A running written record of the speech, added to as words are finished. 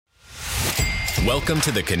Welcome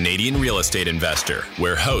to the Canadian Real Estate Investor,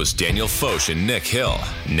 where hosts Daniel Foch and Nick Hill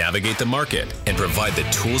navigate the market and provide the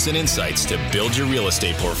tools and insights to build your real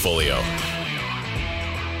estate portfolio.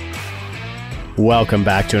 Welcome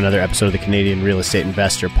back to another episode of the Canadian Real Estate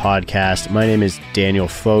Investor Podcast. My name is Daniel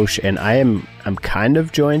Foch, and I'm kind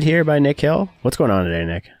of joined here by Nick Hill. What's going on today,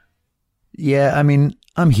 Nick? Yeah, I mean,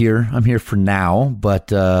 I'm here for now,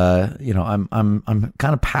 but I'm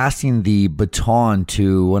kind of passing the baton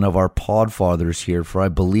to one of our podfathers here for, I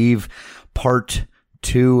believe, part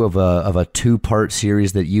 2 of a 2-part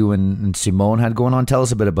series that you and Simone had going on. Tell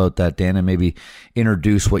us a bit about that, Dan, and maybe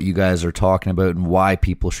introduce what you guys are talking about and why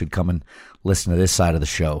people should come and listen to this side of the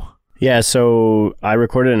show. Yeah, so I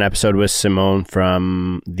recorded an episode with Simone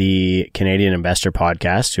from the Canadian Investor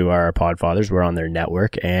Podcast, who are our podfathers. We're on their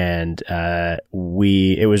network, and it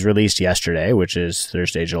was released yesterday, which is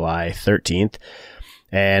Thursday, July 13th,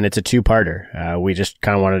 and it's a 2-parter. We just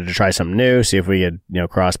kind of wanted to try something new, see if we could,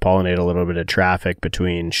 cross-pollinate a little bit of traffic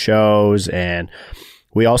between shows, and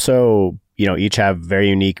we also, each have very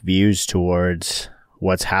unique views towards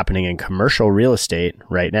what's happening in commercial real estate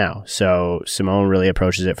right now. So Simone really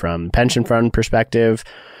approaches it from pension fund perspective,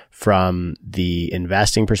 from the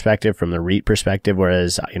investing perspective, from the REIT perspective,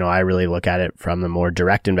 whereas, I really look at it from the more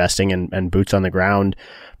direct investing and boots on the ground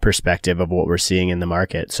perspective of what we're seeing in the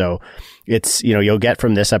market. So it's, you'll get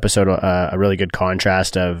from this episode a really good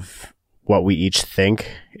contrast of what we each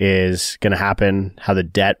think is going to happen, how the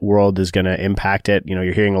debt world is going to impact it.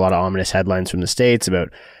 You're hearing a lot of ominous headlines from the States about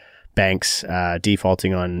banks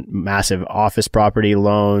defaulting on massive office property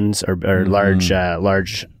loans or large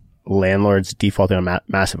landlords defaulting on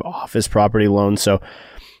massive office property loans. So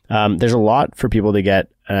there's a lot for people to get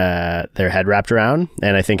their head wrapped around.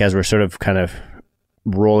 And I think as we're sort of kind of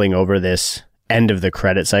rolling over this end of the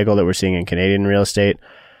credit cycle that we're seeing in Canadian real estate,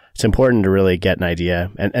 it's important to really get an idea.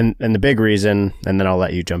 And the big reason, and then I'll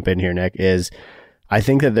let you jump in here, Nick, is I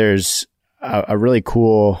think that there's a really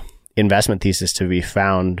cool investment thesis to be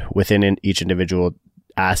found within each individual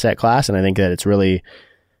asset class. And I think that it's really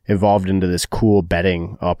evolved into this cool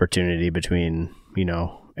betting opportunity between,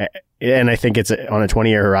 and I think it's on a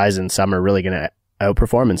 20-year horizon. Some are really going to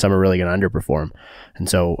outperform and some are really going to underperform. And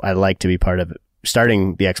so I'd like to be part of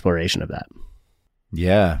starting the exploration of that.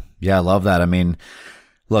 Yeah. I love that. I mean,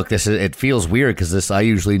 look, it feels weird because I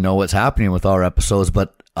usually know what's happening with our episodes,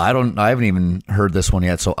 but I haven't even heard this one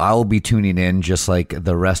yet. So I'll be tuning in just like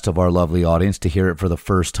the rest of our lovely audience to hear it for the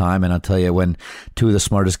first time. And I'll tell you, when 2 of the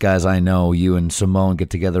smartest guys I know, you and Simone, get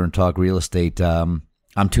together and talk real estate, I'm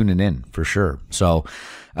tuning in for sure. So,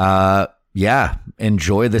 yeah,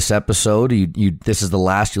 enjoy this episode. This is the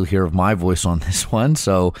last you'll hear of my voice on this one.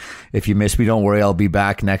 So if you miss me, don't worry. I'll be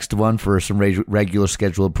back next one for some regular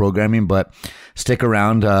scheduled programming, but stick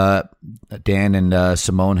around. Dan and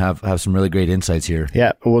Simone have some really great insights here.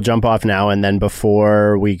 Yeah, we'll jump off now. And then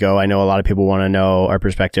before we go, I know a lot of people want to know our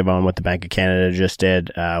perspective on what the Bank of Canada just did.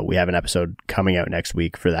 We have an episode coming out next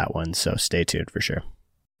week for that one. So stay tuned for sure.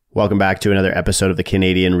 Welcome back to another episode of the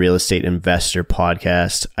Canadian Real Estate Investor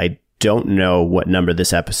Podcast. I don't know what number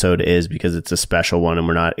this episode is because it's a special one and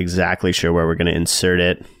we're not exactly sure where we're going to insert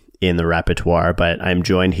it in the repertoire, but I'm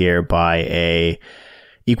joined here by a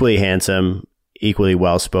equally handsome, equally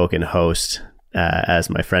well-spoken host as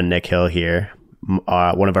my friend Nick Hill here,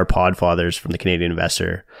 one of our podfathers from the Canadian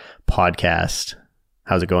Investor Podcast.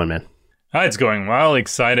 How's it going, man? It's going well.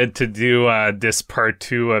 Excited to do this part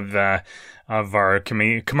 2 of our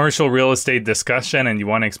commercial real estate discussion, and you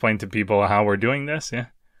want to explain to people how we're doing this, yeah?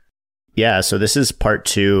 Yeah, so this is part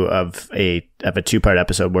 2 of a 2-part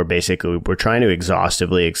episode where basically we're trying to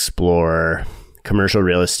exhaustively explore commercial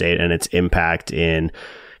real estate and its impact in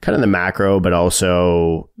kind of the macro, but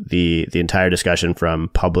also the entire discussion from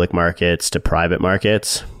public markets to private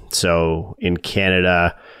markets. So in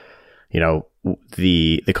Canada,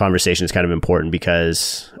 the conversation is kind of important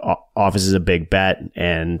because office is a big bet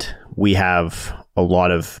and we have a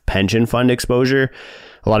lot of pension fund exposure.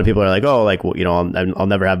 A lot of people are like, I'll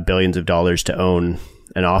never have billions of dollars to own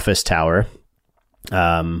an office tower.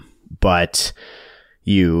 But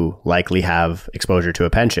you likely have exposure to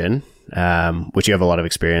a pension, which you have a lot of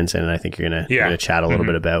experience in. And I think you're going to chat a little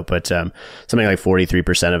bit about, but something like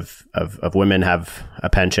 43% of women have a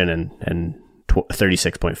pension and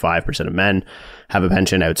 36.5% of men have a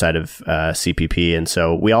pension outside of CPP. And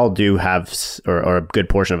so we all do have, or a good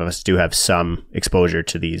portion of us do have some exposure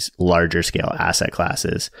to these larger scale asset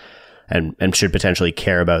classes and should potentially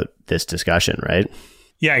care about this discussion, right?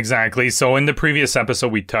 Yeah, exactly. So in the previous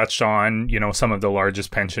episode, we touched on, some of the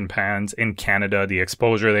largest pension plans in Canada, the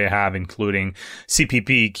exposure they have, including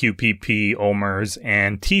CPP, QPP, OMERS,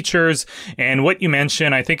 and teachers. And what you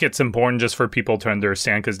mentioned, I think it's important just for people to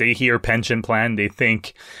understand, because they hear pension plan, they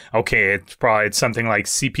think, okay, it's something like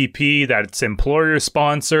CPP, that's employer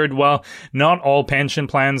sponsored. Well, not all pension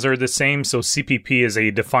plans are the same. So CPP is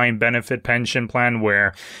a defined benefit pension plan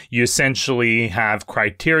where you essentially have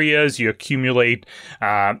criterias, you accumulate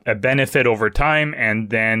a benefit over time, and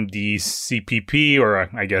then the CPP, or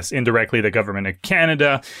I guess indirectly the government of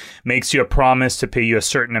Canada, makes you a promise to pay you a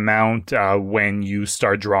certain amount when you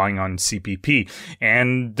start drawing on CPP.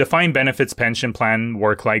 And defined benefits pension plan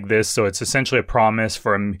work like this. So it's essentially a promise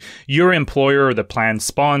from your employer or the plan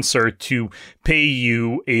sponsor to pay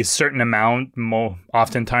you a certain amount,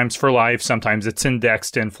 oftentimes for life. Sometimes it's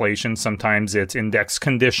indexed to inflation. Sometimes it's indexed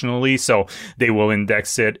conditionally. So they will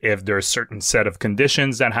index it if there's a certain set of conditions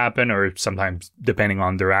that happen, or sometimes depending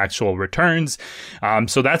on their actual returns.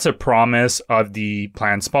 So that's a promise of the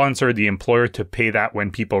plan sponsor, the employer, to pay that when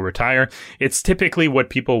people retire. It's typically what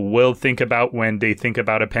people will think about when they think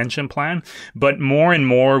about a pension plan. But more and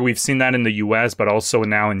more, we've seen that in the US, but also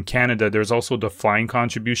now in Canada, there's also defined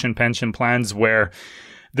contribution pension plans where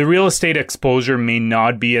the real estate exposure may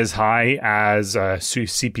not be as high as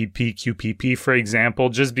CPP, QPP, for example,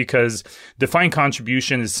 just because defined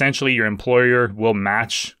contribution, essentially your employer will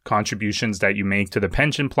match contributions that you make to the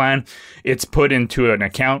pension plan. It's put into an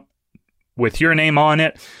account with your name on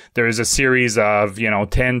it. There's a series of,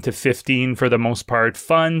 10 to 15 for the most part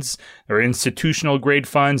funds or institutional grade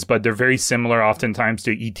funds, but they're very similar oftentimes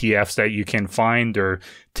to ETFs that you can find, or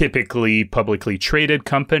typically publicly traded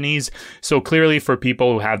companies. So clearly for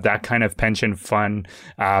people who have that kind of pension fund,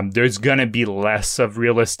 there's going to be less of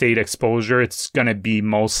real estate exposure. It's going to be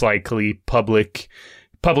most likely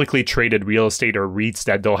publicly traded real estate or REITs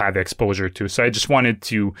that they'll have exposure to. So I just wanted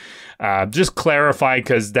to just clarify,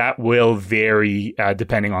 because that will vary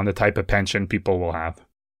depending on the type of pension people will have.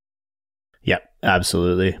 Yeah,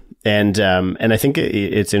 absolutely. And I think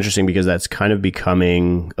it's interesting because that's kind of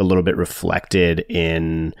becoming a little bit reflected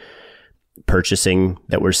in purchasing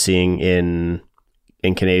that we're seeing in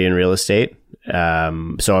Canadian real estate. So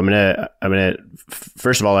I'm gonna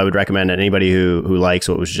first of all, I would recommend anybody who likes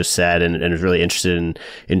what was just said and is really interested and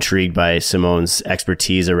intrigued by Simone's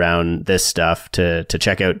expertise around this stuff to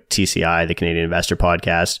check out TCI, the Canadian Investor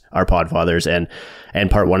Podcast, our Podfathers,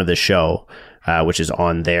 and part 1 of the show, which is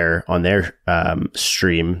on their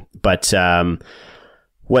stream. But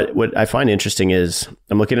what I find interesting is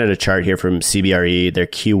I'm looking at a chart here from CBRE, their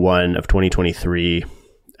Q1 of 2023.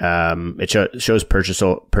 It shows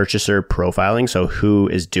purchaser profiling, so who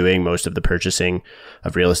is doing most of the purchasing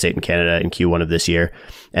of real estate in Canada in Q1 of this year.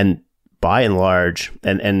 And by and large,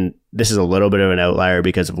 and this is a little bit of an outlier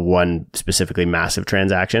because of one specifically massive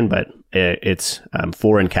transaction, but it's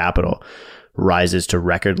foreign capital rises to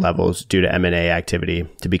record levels due to M&A activity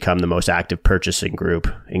to become the most active purchasing group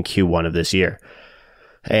in Q1 of this year.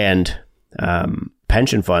 And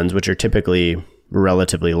pension funds, which are typically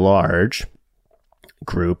relatively large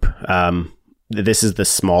group, this is the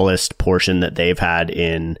smallest portion that they've had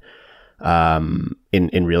in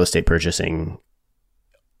real estate purchasing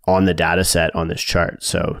on the data set on this chart.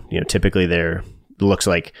 So, typically there looks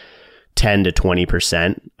like 10 to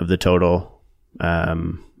 20% of the total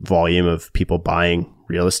volume of people buying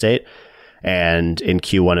real estate. And in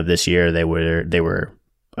Q1 of this year, they were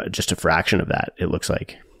just a fraction of that, it looks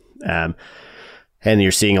like. And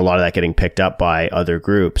you're seeing a lot of that getting picked up by other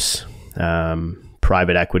groups.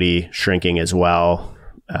 Private equity shrinking as well.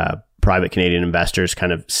 Private Canadian investors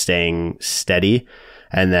kind of staying steady.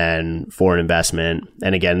 And then foreign investment.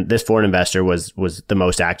 And again, this foreign investor was the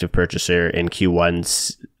most active purchaser in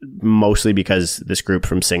Q1, mostly because this group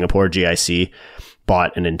from Singapore, GIC,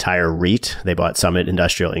 bought an entire REIT. They bought Summit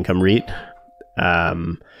Industrial Income REIT.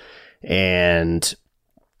 And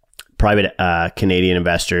private Canadian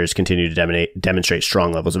investors continue to demonstrate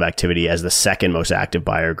strong levels of activity as the second most active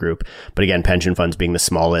buyer group. But again, pension funds being the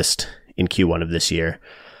smallest in Q1 of this year.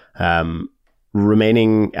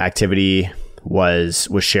 Remaining activity was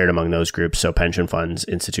shared among those groups. So pension funds,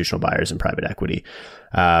 institutional buyers, and private equity.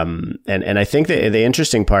 And I think that the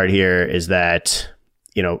interesting part here is that,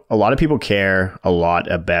 a lot of people care a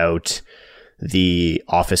lot about the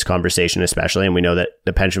office conversation, especially. And we know that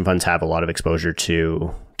the pension funds have a lot of exposure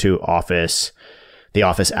to office, the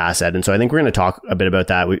office asset. And so I think we're going to talk a bit about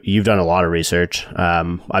that. You've done a lot of research.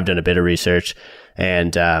 I've done a bit of research,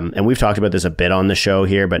 and we've talked about this a bit on the show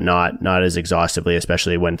here, but not as exhaustively,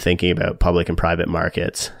 especially when thinking about public and private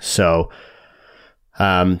markets. So,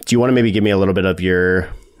 do you want to maybe give me a little bit of your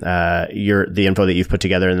the info that you've put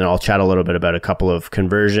together, and then I'll chat a little bit about a couple of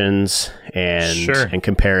conversions and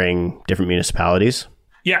comparing different municipalities.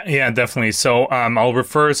 Yeah, definitely. So I'll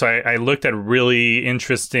refer. So I looked at really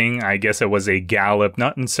interesting, I guess it was a Gallup,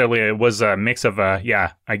 not necessarily, it was a mix of a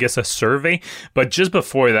survey. But just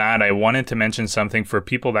before that, I wanted to mention something for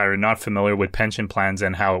people that are not familiar with pension plans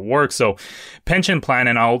and how it works. So pension plan,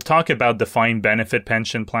 and I'll talk about defined benefit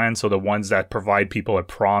pension plans. So the ones that provide people a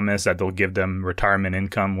promise that they'll give them retirement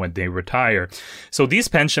income when they retire. So these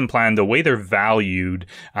pension plans, the way they're valued,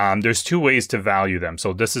 there's two ways to value them.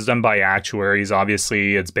 So this is done by actuaries,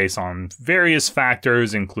 obviously. It's based on various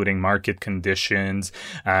factors, including market conditions,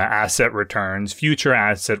 asset returns, future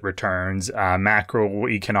asset returns,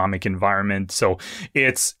 macroeconomic environment. So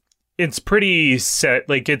it's pretty set.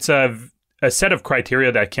 Like it's a set of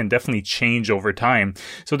criteria that can definitely change over time.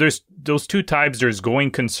 So there's those two types. There's going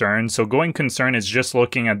concern. So going concern is just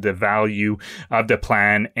looking at the value of the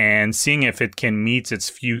plan and seeing if it can meet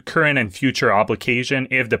its current and future obligation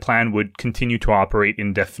if the plan would continue to operate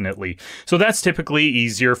indefinitely. So that's typically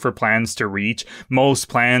easier for plans to reach. Most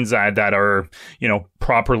plans that are,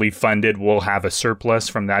 properly funded will have a surplus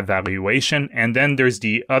from that valuation. And then there's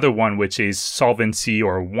the other one, which is solvency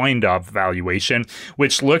or wind-up valuation,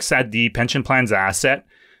 which looks at the pension plan's asset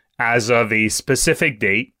as of a specific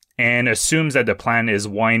date and assumes that the plan is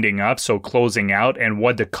winding up, so closing out, and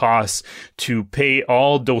what the costs to pay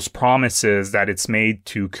all those promises that it's made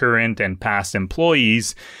to current and past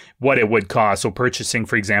employees, what it would cost. So purchasing,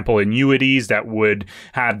 for example, annuities that would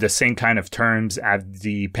have the same kind of terms as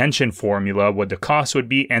the pension formula, what the cost would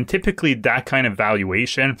be. And typically that kind of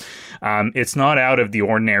valuation, it's not out of the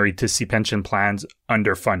ordinary to see pension plans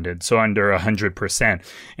underfunded, so under 100%.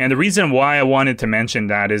 And the reason why I wanted to mention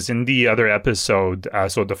that is in the other episode,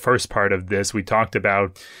 so the first part of this, we talked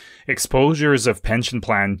about exposures of pension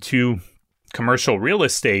plan to commercial real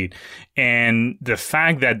estate and the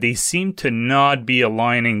fact that they seem to not be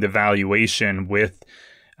aligning the valuation with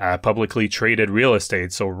publicly traded real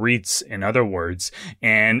estate, so REITs in other words.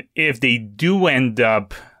 And if they do end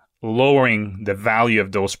up lowering the value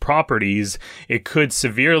of those properties, it could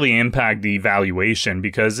severely impact the valuation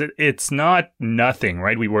because it's not nothing,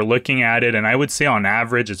 right? We were looking at it, and I would say on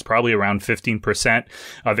average, it's probably around 15%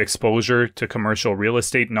 of exposure to commercial real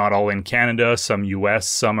estate, not all in Canada, some US,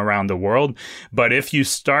 some around the world. But if you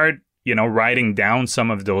start writing down some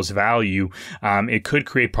of those value, it could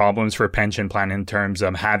create problems for pension plan in terms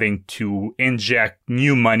of having to inject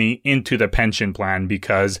new money into the pension plan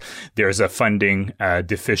because there's a funding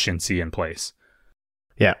deficiency in place.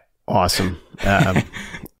 Yeah, awesome.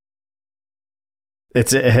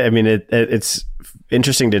 It's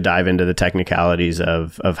interesting to dive into the technicalities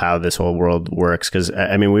of how this whole world works because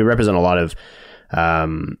we represent a lot of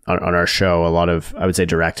on our show, a lot of, I would say,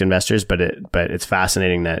 direct investors, but it's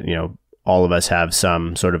fascinating that, all of us have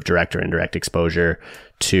some sort of direct or indirect exposure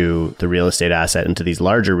to the real estate asset and to these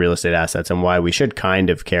larger real estate assets, and why we should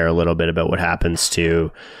kind of care a little bit about what happens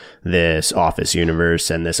to this office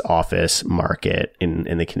universe and this office market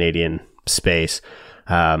in the Canadian space.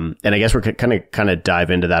 And I guess we're kind of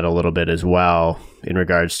dive into that a little bit as well in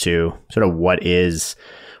regards to sort of what does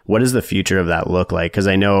the future of that look like? Because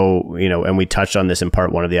I know, and we touched on this in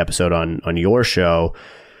part one of the episode on your show,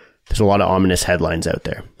 there's a lot of ominous headlines out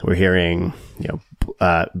there. We're hearing,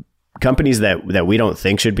 companies that we don't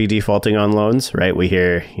think should be defaulting on loans, right? We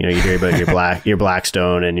hear, you hear about your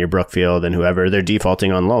Blackstone and your Brookfield and whoever, they're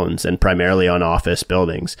defaulting on loans and primarily on office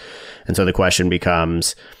buildings. And so the question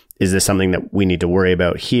becomes, is this something that we need to worry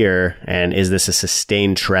about here? And is this a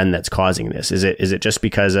sustained trend that's causing this? Is it just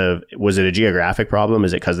because was it a geographic problem?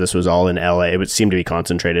 Is it because this was all in LA? It would seem to be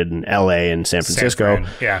concentrated in LA and San Francisco.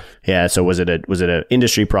 Yeah. So was it an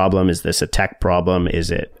industry problem? Is this a tech problem?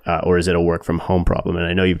 Is it, or is it a work from home problem? And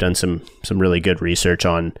I know you've done some really good research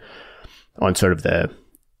on sort of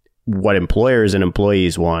what employers and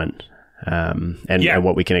employees want, and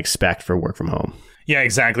what we can expect for work from home. Yeah,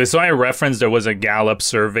 exactly. So I referenced there was a Gallup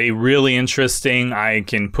survey, really interesting. We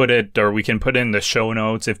can put it in the show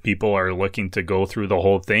notes if people are looking to go through the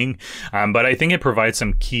whole thing. But I think it provides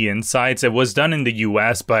some key insights. It was done in the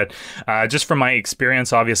US, but just from my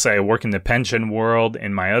experience, obviously I work in the pension world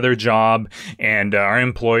in my other job, and our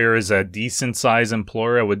employer is a decent sized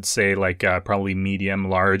employer. I would say like probably medium,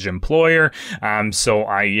 large employer. So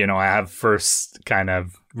I have first kind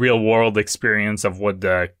of real world experience of what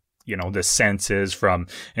the sense is from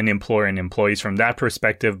an employer and employees from that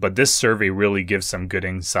perspective. But this survey really gives some good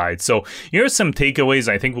insight. So here's some takeaways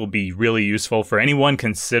I think will be really useful for anyone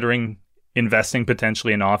considering investing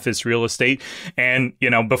potentially in office real estate. And,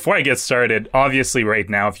 before I get started, obviously right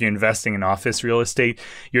now, if you're investing in office real estate,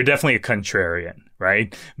 you're definitely a contrarian,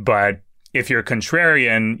 right? But if you're a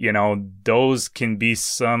contrarian, those can be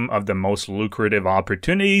some of the most lucrative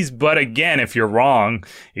opportunities. But again, if you're wrong,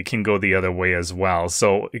 it can go the other way as well.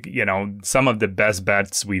 So, some of the best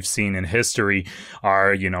bets we've seen in history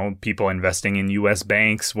are, people investing in U.S.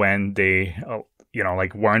 banks when they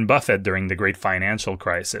like Warren Buffett during the great financial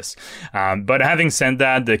crisis. But having said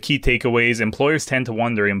that, the key takeaways: employers tend to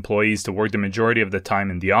want their employees to work the majority of the time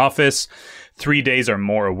in the office, 3 days or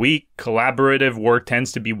more a week. Collaborative work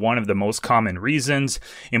tends to be one of the most common reasons.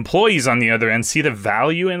 Employees, on the other end, see the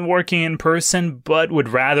value in working in person, but would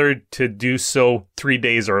rather to do so 3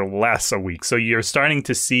 days or less a week. So you're starting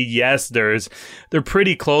to see, yes, they're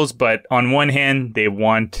pretty close, but on one hand, they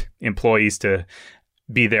want employees to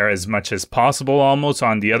be there as much as possible almost.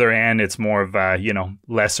 On the other hand, it's more of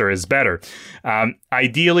lesser is better.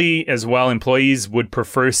 Ideally as well, employees would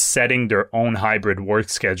prefer setting their own hybrid work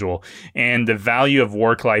schedule, and the value of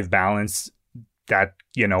work-life balance that,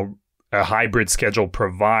 a hybrid schedule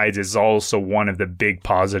provides is also one of the big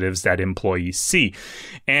positives that employees see.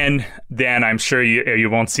 And then I'm sure you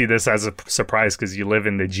won't see this as a surprise because you live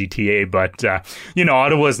in the GTA, but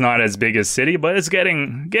Ottawa's not as big a city, but it's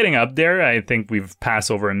getting up there. I think we've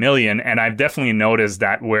passed over 1 million, and I've definitely noticed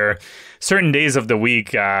that where certain days of the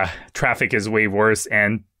week traffic is way worse,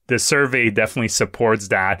 and the survey definitely supports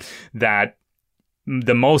that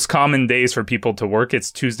the most common days for people to work,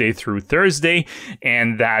 it's Tuesday through Thursday,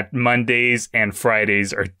 and that Mondays and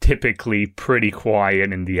Fridays are typically pretty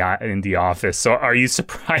quiet in the office. So are you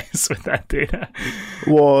surprised with that data?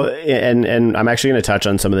 Well, and I'm actually going to touch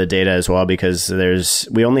on some of the data as well, because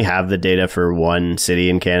we only have the data for one city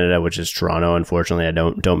in Canada, which is Toronto. Unfortunately, I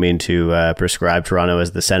don't mean to prescribe Toronto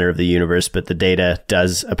as the center of the universe, but the data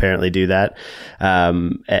does apparently do that.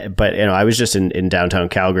 But I was just in downtown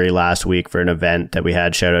Calgary last week for an event that we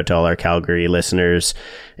had. Shout out to all our Calgary listeners,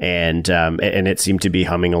 and it seemed to be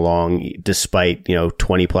humming along despite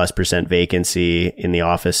 20+% vacancy in the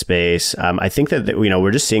office space. I think that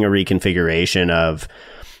we're just seeing a reconfiguration of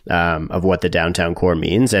what the downtown core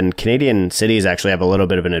means, and Canadian cities actually have a little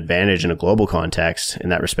bit of an advantage in a global context in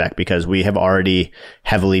that respect, because we have already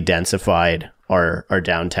heavily densified our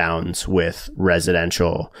downtowns with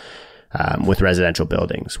residential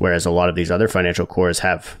buildings, whereas a lot of these other financial cores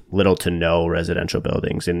have little to no residential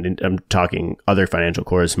buildings. And I'm talking other financial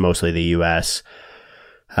cores, mostly the US,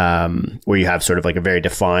 where you have sort of like a very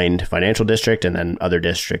defined financial district and then other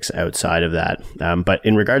districts outside of that. But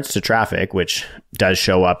in regards to traffic, which does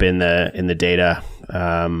show up in the data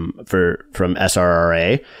from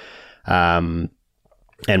SRRA, and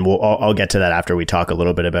I'll get to that after we talk a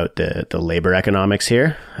little bit about the labor economics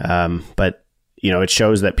here. But it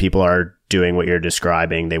shows that people are doing what you're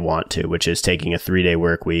describing they want to, which is taking a 3-day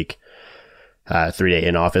work week, 3-day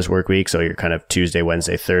in-office work week. So you're kind of Tuesday,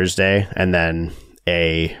 Wednesday, Thursday, and then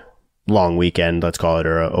a long weekend, let's call it,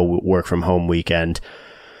 or a work from home weekend.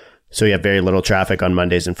 So you have very little traffic on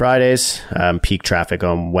Mondays and Fridays, peak traffic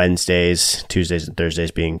on Wednesdays, Tuesdays and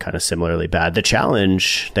Thursdays being kind of similarly bad. The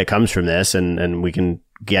challenge that comes from this, and we can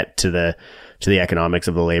get to the economics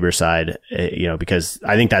of the labor side, because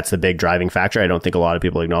I think that's the big driving factor. I don't think a lot of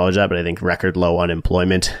people acknowledge that, but I think record low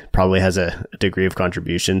unemployment probably has a degree of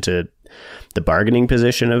contribution to the bargaining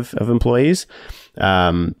position of employees.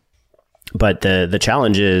 But the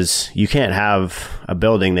challenge is you can't have a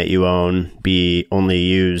building that you own be only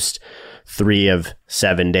used 3 of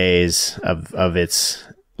 7 days of its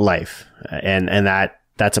life. And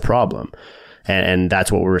that's a problem. And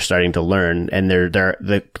that's what we're starting to learn. And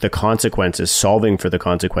the consequences, solving for the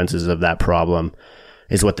consequences of that problem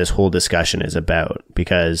is what this whole discussion is about.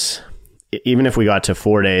 Because even if we got to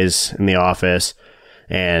 4 days in the office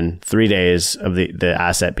and 3 days of the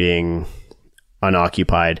asset being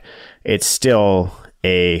unoccupied, it's still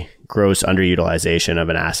a gross underutilization of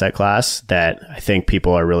an asset class that I think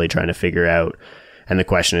people are really trying to figure out. And the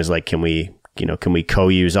question is like, can we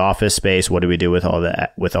co-use office space? What do we do with all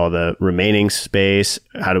the remaining space?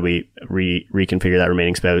 How do we reconfigure that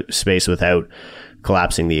remaining space without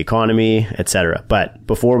collapsing the economy, et cetera? But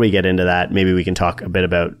before we get into that, maybe we can talk a bit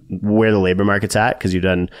about where the labor market's at, because you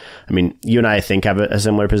and I think have a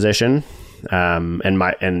similar position. And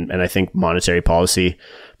I think monetary policy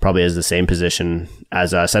probably has the same position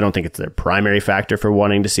as us. I don't think it's their primary factor for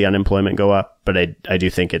wanting to see unemployment go up, but I do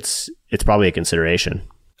think it's probably a consideration.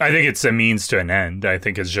 I think it's a means to an end. I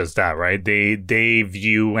think it's just that, right? They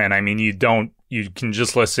view, and you can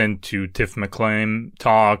just listen to Tiff McClain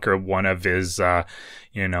talk or one of his,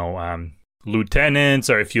 lieutenants,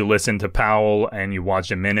 or if you listen to Powell and you watch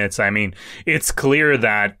the minutes, I mean, it's clear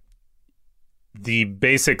that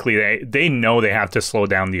they know they have to slow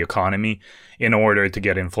down the economy in order to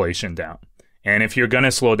get inflation down. And if you're going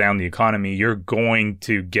to slow down the economy, you're going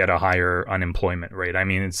to get a higher unemployment rate. I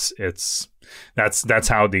mean, that's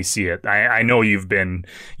how they see it. I know you've been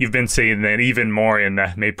saying that even more in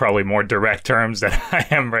maybe probably more direct terms than I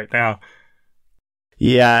am right now.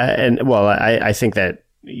 Yeah, and well, I think that,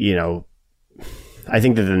 you know, I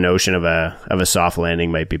think that the notion of a soft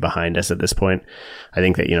landing might be behind us at this point. I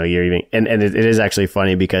think that, you know, you're even, and it is actually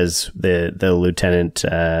funny because the lieutenant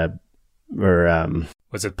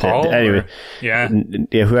was it Paul? Anyway, yeah,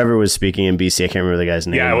 whoever was speaking in BC, I can't remember the guy's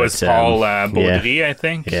name. Yeah, it was Paul Baudry, I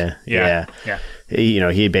think. Yeah. You know,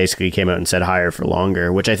 he basically came out and said higher for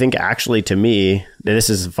longer, which I think actually, to me, this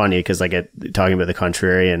is funny because like talking about the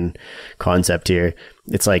contrarian concept here,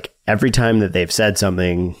 it's like every time that they've said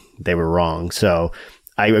something, they were wrong. So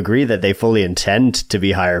I agree that they fully intend to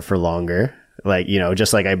be higher for longer. Like, you know,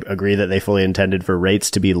 just like I agree that they fully intended for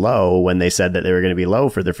rates to be low when they said that they were going to be low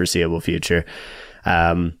for the foreseeable future.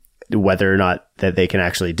 Whether or not that they can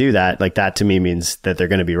actually do that, like that to me means that they're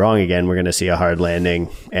going to be wrong again. We're going to see a hard landing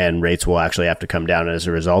and rates will actually have to come down as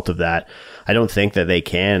a result of that. I don't think that they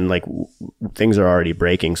can, like things are already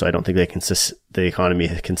breaking. So I don't think the economy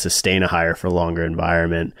can sustain a higher for longer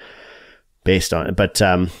environment based on it. But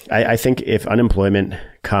I think if unemployment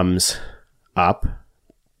comes up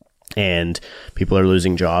and people are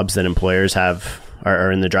losing jobs, then employers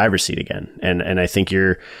are in the driver's seat again. And I think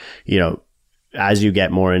as you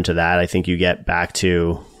get more into that, I think you get back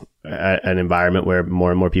to an environment where more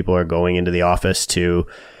and more people are going into the office to,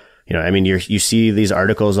 you know, I mean, you see these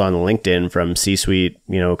articles on LinkedIn from C-suite,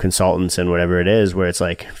 you know, consultants and whatever it is, where it's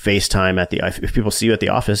like FaceTime if people see you at the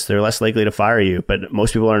office, they're less likely to fire you. But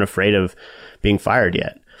most people aren't afraid of being fired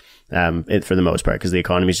yet. For the most part, because the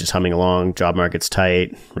economy is just humming along, job market's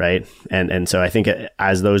tight, right? And so I think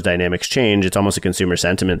as those dynamics change, it's almost a consumer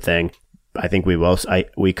sentiment thing. I think we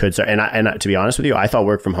could start. And to be honest with you, I thought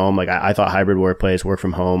work from home, like I thought hybrid workplace, work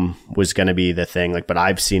from home was going to be the thing. Like, but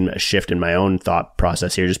I've seen a shift in my own thought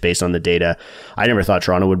process here, just based on the data. I never thought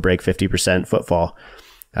Toronto would break 50% footfall,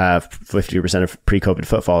 50% of pre-COVID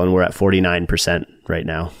footfall, and we're at 49% right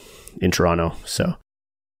now in Toronto. So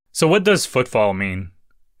what does footfall mean?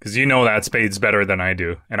 Because you know that Spades better than I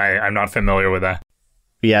do, and I'm not familiar with that.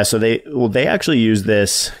 Yeah, so they actually use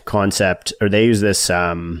this concept, or they use this.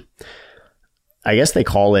 I guess they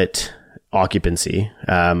call it occupancy,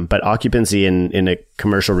 but occupancy in a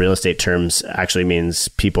commercial real estate terms actually means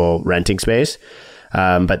people renting space.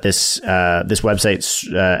 But this website,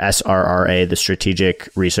 SRRA, the Strategic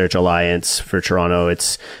Research Alliance for Toronto,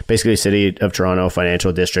 it's basically City of Toronto,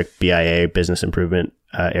 Financial District, BIA, Business Improvement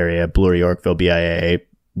Area, Bloor Yorkville, BIA,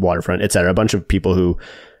 Waterfront, etc. A bunch of people who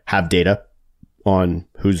have data on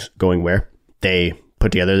who's going where. They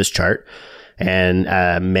put together this chart, and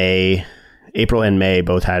April and May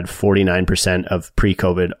both had 49% of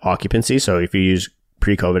pre-COVID occupancy. So if you use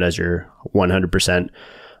pre-COVID as your 100%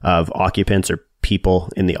 of occupants or people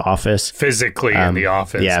in the office. Physically in the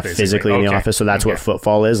office. Yeah, basically. physically in the office. So that's what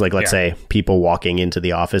footfall is. Like, let's say people walking into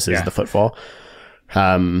the office is the footfall.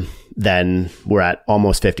 Then we're at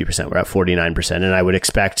almost 50%. We're at 49%. And I would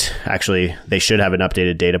expect, actually, they should have an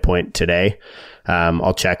updated data point today.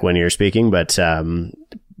 I'll check when you're speaking, but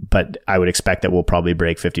I would expect that we'll probably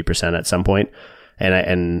break 50% at some point.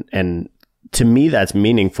 And to me, that's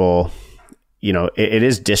meaningful. You know, it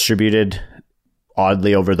is distributed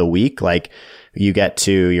oddly over the week. Like, you get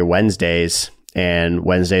to your Wednesdays, and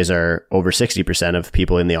Wednesdays are over 60% of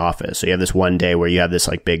people in the office. So you have this one day where you have this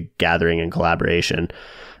like big gathering and collaboration.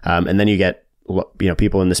 And then you get, you know,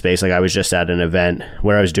 people in the space. Like, I was just at an event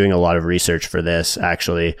where I was doing a lot of research for this,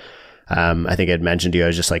 actually. I think I'd mentioned to you, I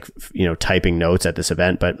was just like, you know, typing notes at this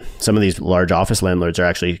event, but some of these large office landlords are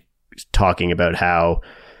actually talking about how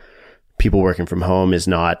people working from home is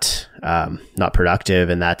not productive,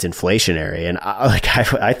 and that's inflationary. And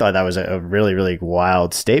I thought that was a really, really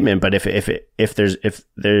wild statement. But if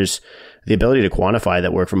there's the ability to quantify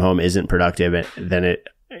that work from home isn't productive, then it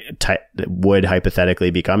would hypothetically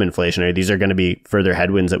become inflationary. These are going to be further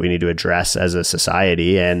headwinds that we need to address as a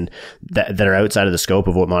society, and that are outside of the scope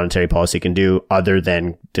of what monetary policy can do, other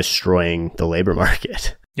than destroying the labor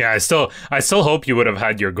market. Yeah, I still hope you would have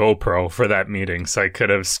had your GoPro for that meeting, so I could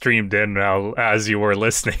have streamed in as you were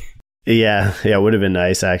listening. Yeah, it would have been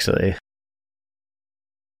nice, actually.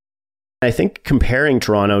 I think comparing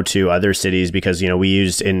Toronto to other cities, because, you know, we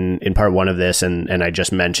used in part one of this, and I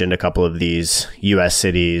just mentioned a couple of these US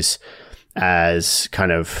cities as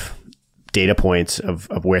kind of data points of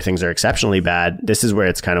where things are exceptionally bad, this is where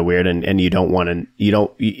it's kind of weird. And you don't want to,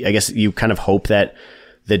 I guess you kind of hope that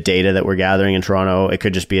the data that we're gathering in Toronto, it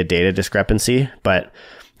could just be a data discrepancy, but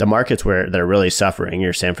the markets where they're really suffering,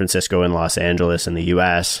 your San Francisco and Los Angeles in the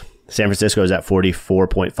US, San Francisco is at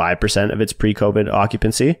 44.5% of its pre-COVID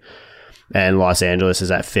occupancy, and Los Angeles is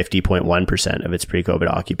at 50.1% of its pre-COVID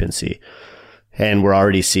occupancy. And we're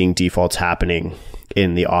already seeing defaults happening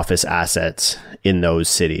in the office assets in those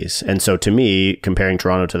cities. And so to me, comparing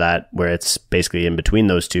Toronto to that, where it's basically in between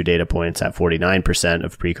those two data points at 49%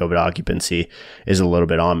 of pre-COVID occupancy, is a little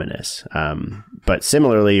bit ominous. But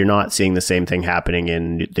similarly, you're not seeing the same thing happening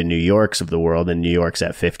in the New Yorks of the world, and New York's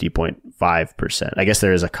at 50.5%. I guess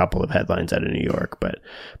there is a couple of headlines out of New York, but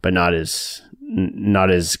not as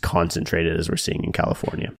concentrated as we're seeing in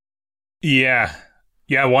California. Yeah,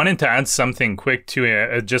 I wanted to add something quick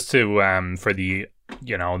to just to for the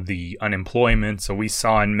unemployment. So we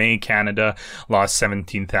saw in May, Canada lost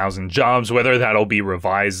 17,000 jobs. Whether that'll be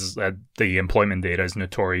revised, the employment data is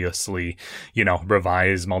notoriously,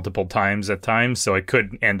 revised multiple times at times. So it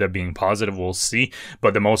could end up being positive. We'll see.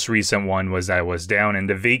 But the most recent one was that it was down. And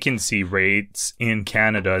the vacancy rates in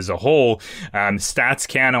Canada as a whole,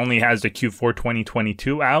 StatsCan only has the Q4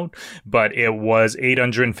 2022 out, but it was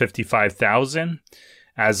 855,000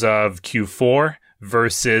 as of Q4.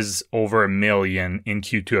 Versus over 1 million in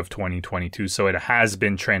Q2 of 2022. So it has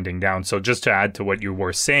been trending down. So just to add to what you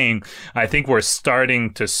were saying, I think we're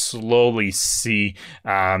starting to slowly see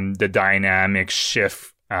the dynamic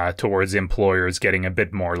shift towards employers getting a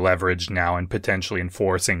bit more leverage now and potentially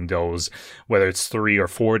enforcing those, whether it's 3 or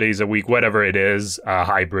 4 days a week, whatever it is,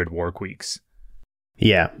 hybrid work weeks.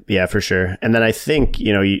 Yeah, for sure. And then I think,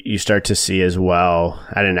 you start to see as well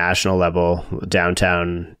at a national level,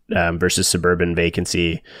 downtown versus suburban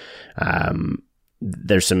vacancy.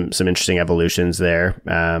 There's some interesting evolutions there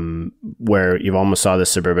where you've almost saw the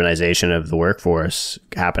suburbanization of the workforce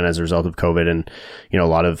happen as a result of COVID. And, a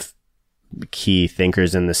lot of key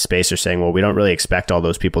thinkers in this space are saying, well, we don't really expect all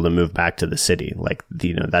those people to move back to the city. Like,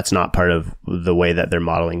 that's not part of the way that they're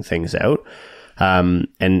modeling things out.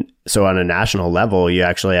 And so on a national level, you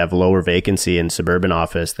actually have lower vacancy in suburban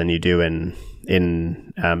office than you do in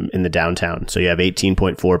the downtown. So you have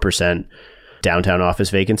 18.4% downtown office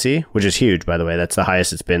vacancy, which is huge, by the way. That's the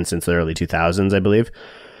highest it's been since the early 2000s, I believe.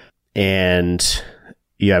 And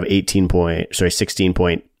you have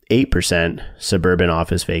 16.8% suburban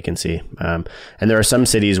office vacancy. And there are some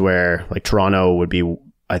cities where, like Toronto would be,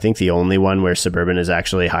 I think, the only one where suburban is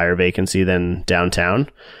actually higher vacancy than downtown.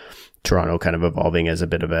 Toronto kind of evolving as a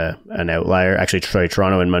bit of an outlier. Actually,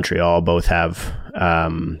 Toronto and Montreal both have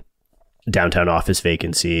downtown office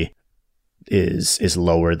vacancy is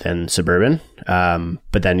lower than suburban.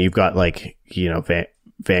 But then you've got Vancouver,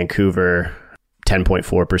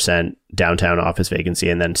 10.4% downtown office vacancy,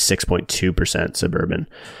 and then 6.2% suburban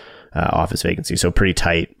office vacancy. So pretty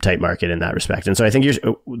tight market in that respect. And so I think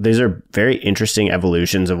these are very interesting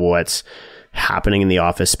evolutions of what's happening in the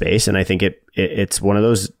office space. And I think it's one of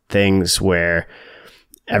those things where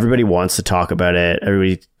everybody wants to talk about it.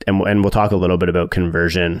 And we'll talk a little bit about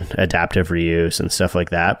conversion, adaptive reuse, and stuff like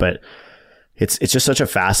that. But it's just such a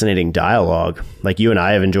fascinating dialogue. Like, you and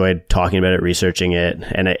I have enjoyed talking about it, researching it.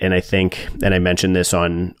 And I think, and I mentioned this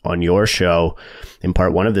on your show in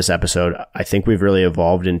part 1 of this episode, I think we've really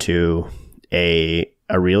evolved into a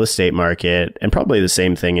real estate market, and probably the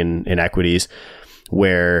same thing in equities,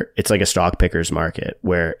 where it's like a stock picker's market,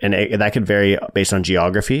 and that could vary based on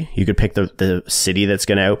geography. You could pick the city that's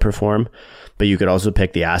going to outperform, but you could also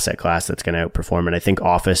pick the asset class that's going to outperform. And I think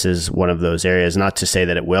office is one of those areas, not to say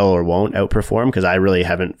that it will or won't outperform, because I really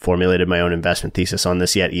haven't formulated my own investment thesis on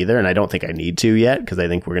this yet either. And I don't think I need to yet, because I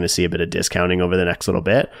think we're going to see a bit of discounting over the next little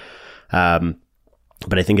bit.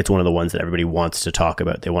 But I think it's one of the ones that everybody wants to talk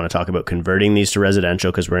about. They want to talk about converting these to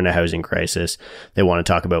residential because we're in a housing crisis. They want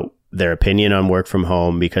to talk about their opinion on work from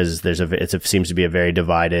home because it seems to be a very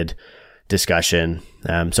divided discussion.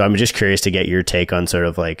 So I'm just curious to get your take on sort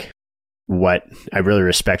of like what I really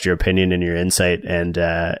respect your opinion and your insight and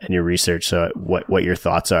your research. So what your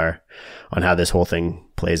thoughts are on how this whole thing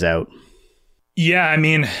plays out. Yeah, I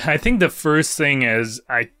mean, I think the first thing is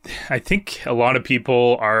I think a lot of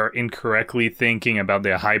people are incorrectly thinking about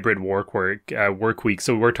the hybrid work week.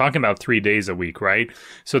 So we're talking about 3 days a week, right?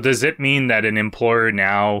 So does it mean that an employer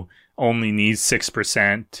now only needs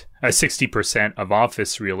 60% of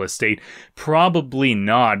office real estate? Probably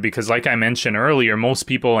not, because like I mentioned earlier, most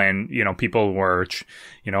people people who are,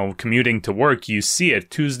 commuting to work, you see it,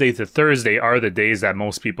 Tuesday to Thursday are the days that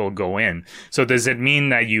most people go in. So does it mean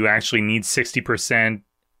that you actually need 60%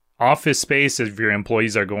 office space if your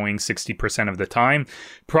employees are going 60% of the time?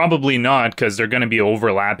 Probably not, because they're going to be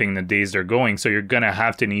overlapping the days they're going. So you're going to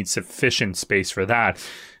have to need sufficient space for that.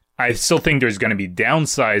 I still think there's going to be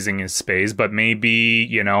downsizing in space, but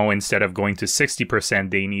maybe, instead of going to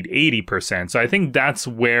 60%, they need 80%. So I think that's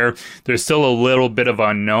where there's still a little bit of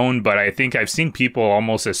unknown, but I think I've seen people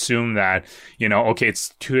almost assume that, okay,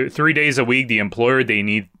 it's 3 days a week, the employer, they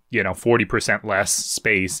need 40% less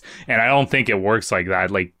space. And I don't think it works like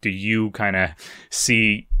that. Like, do you kind of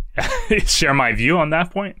share my view on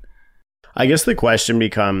that point? I guess the question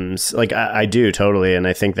becomes, like, I do totally. And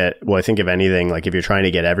I think that, I think if anything, like if you're trying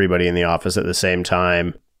to get everybody in the office at the same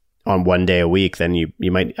time on 1 day a week, then you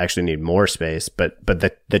might actually need more space. But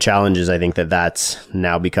the challenge is, I think that's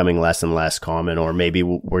now becoming less and less common, or maybe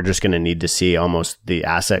we're just going to need to see almost the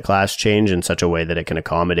asset class change in such a way that it can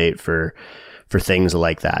accommodate for things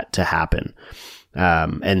like that to happen.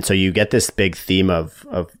 And so you get this big theme of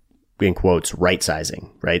in quotes, right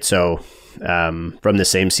sizing, right? So from the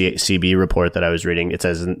same CB report that I was reading, it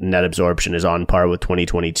says net absorption is on par with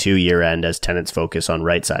 2022 year end as tenants focus on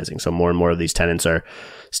right sizing. So more and more of these tenants are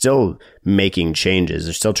still making changes.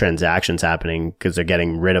 There's still transactions happening because they're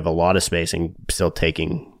getting rid of a lot of space and still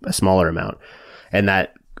taking a smaller amount. And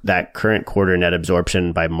that current quarter net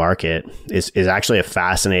absorption by market is actually a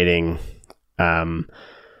fascinating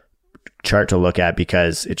chart to look at,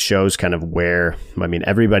 because it shows kind of where,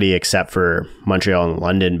 everybody except for Montreal and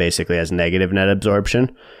London basically has negative net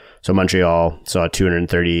absorption. So Montreal saw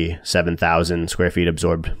 237,000 square feet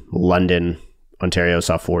absorbed. London, Ontario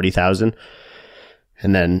saw 40,000.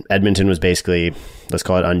 And then Edmonton was basically, let's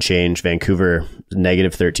call it unchanged. Vancouver,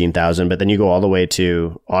 negative 13,000. But then you go all the way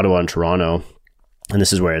to Ottawa and Toronto. And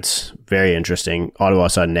this is where it's very interesting. Ottawa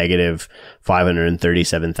saw negative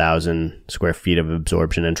 537,000 square feet of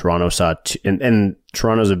absorption, and Toronto saw, and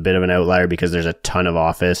Toronto's a bit of an outlier because there's a ton of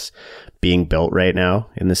office being built right now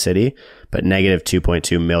in the city, but negative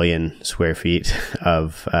 2.2 million square feet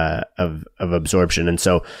of absorption. And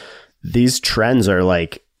so these trends are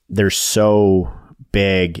like, they're so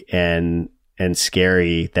big and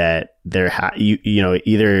scary that they're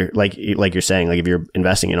either like you're saying, like if you're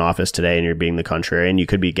investing in office today and you're being the contrarian, you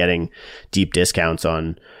could be getting deep discounts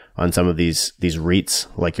on some of these REITs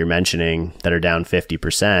like you're mentioning that are down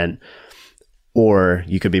 50%, or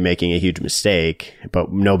you could be making a huge mistake,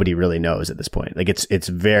 but nobody really knows at this point. Like it's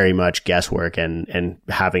very much guesswork and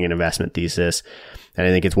having an investment thesis. And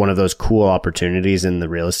I think it's one of those cool opportunities in the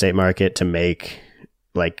real estate market to make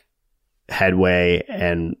like headway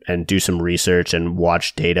and do some research and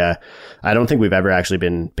watch data. I don't think we've ever actually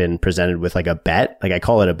been presented with like a bet. Like I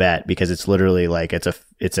call it a bet because it's literally like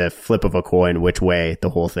it's a flip of a coin which way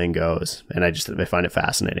the whole thing goes. And I find it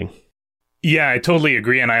fascinating. Yeah, I totally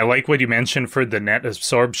agree. And I like what you mentioned for the net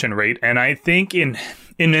absorption rate. And I think in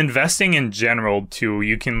investing in general too,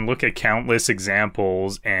 you can look at countless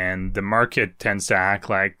examples, and the market tends to act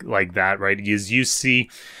like that, right? Because you see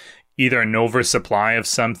either an oversupply of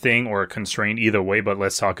something or a constraint, either way. But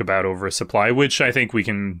let's talk about oversupply, which I think we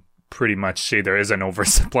can pretty much say there is an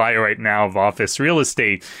oversupply right now of office real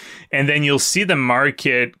estate. And then you'll see the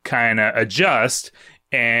market kind of adjust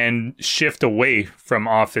and shift away from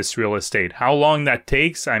office real estate. How long that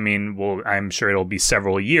takes, I'm sure it'll be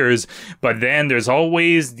several years. But then there's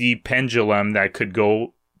always the pendulum that could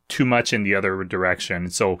go too much in the other direction.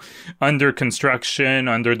 So under construction,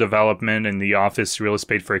 under development in the office real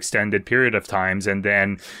estate for extended period of times, and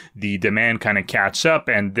then the demand kind of catch up,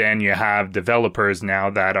 and then you have developers now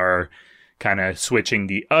that are kind of switching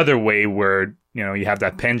the other way where, you have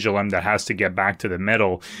that pendulum that has to get back to the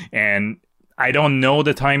middle. And I don't know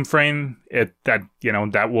the time frame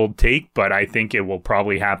that will take, but I think it will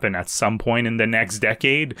probably happen at some point in the next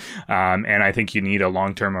decade. And I think you need a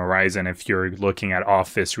long-term horizon if you're looking at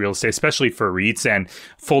office real estate, especially for REITs. And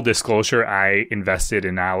full disclosure, I invested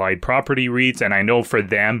in Allied Property REITs, and I know for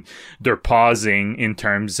them, they're pausing in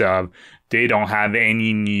terms of they don't have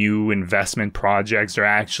any new investment projects. They're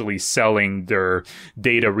actually selling their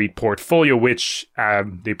data REIT portfolio, which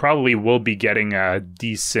they probably will be getting a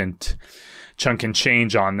decent chunk and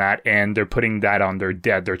change on that, and they're putting that on their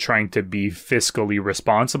debt. They're trying to be fiscally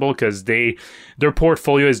responsible because their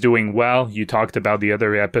portfolio is doing well. You talked about the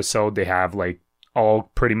other episode, they have like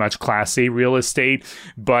all pretty much Class A real estate,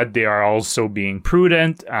 but they are also being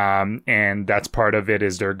prudent, and that's part of it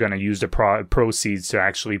is they're going to use the proceeds to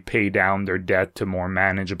actually pay down their debt to more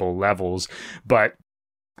manageable levels. But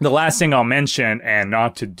the last thing I'll mention, and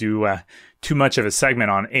not to do too much of a segment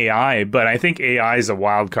on AI, but I think AI is a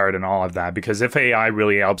wild card in all of that, because if AI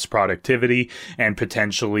really helps productivity and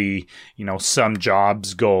potentially, some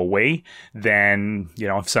jobs go away, then,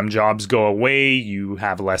 if some jobs go away, you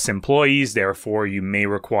have less employees, therefore you may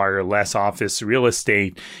require less office real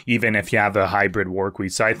estate, even if you have a hybrid work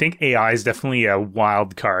week. So I think AI is definitely a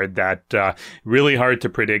wild card that really hard to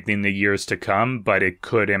predict in the years to come, but it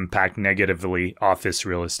could impact negatively office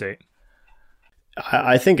real estate.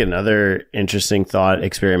 I think another interesting thought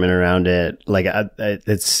experiment around it, like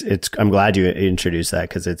I'm glad you introduced that,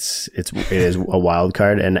 because it is a wild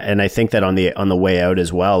card, and I think that on the way out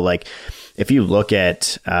as well, like if you look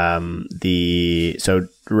at so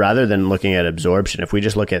rather than looking at absorption, if we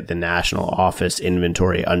just look at the national office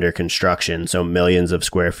inventory under construction, so millions of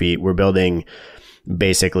square feet, we're building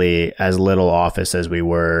basically as little office as we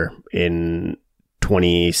were in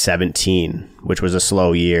 2017, which was a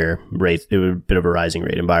slow year. It was a bit of a rising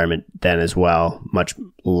rate environment then as well, much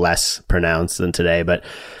less pronounced than today. But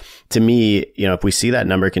to me, if we see that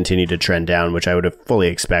number continue to trend down, which I would have fully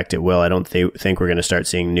expect it will, I don't think we're going to start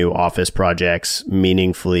seeing new office projects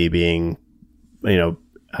meaningfully being,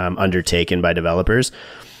 undertaken by developers.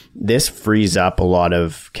 This frees up a lot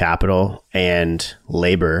of capital and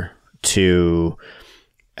labor to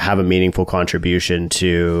have a meaningful contribution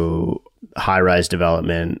to high-rise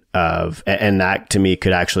development and that to me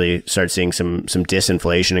could actually start seeing some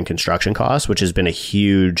disinflation in construction costs, which has been a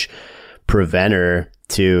huge preventer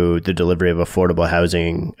to the delivery of affordable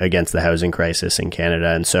housing against the housing crisis in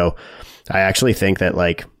Canada. And so I actually think that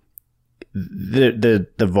like the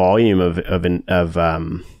volume of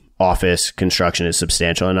office construction is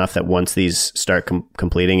substantial enough that once these start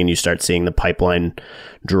completing and you start seeing the pipeline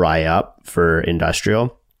dry up for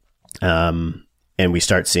industrial, and we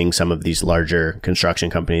start seeing some of these larger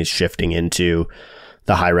construction companies shifting into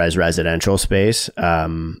the high-rise residential space,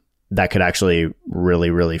 that could actually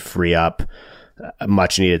really, really free up a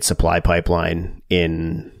much-needed supply pipeline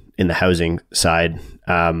in the housing side,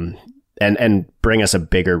 and bring us a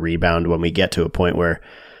bigger rebound when we get to a point where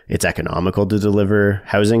it's economical to deliver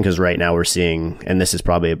housing. Because right now we're seeing, and this is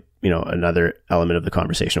probably another element of the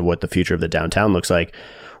conversation of what the future of the downtown looks like,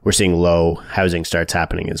 we're seeing low housing starts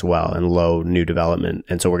happening as well, and low new development.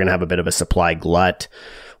 And so we're going to have a bit of a supply glut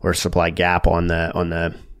or supply gap on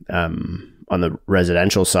the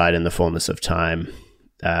residential side in the fullness of time,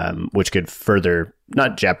 which could further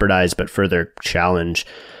not jeopardize, but further challenge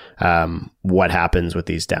what happens with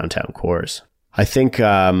these downtown cores. I think,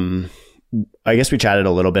 I guess we chatted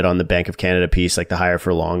a little bit on the Bank of Canada piece, like the higher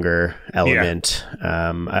for longer element.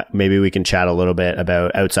 Yeah. Maybe we can chat a little bit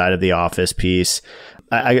about outside of the office piece.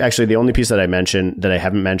 I actually, the only piece that I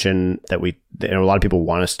haven't mentioned that a lot of people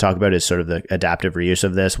want us to talk about is sort of the adaptive reuse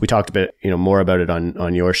of this. We talked a bit, more about it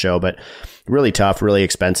on your show, but really tough, really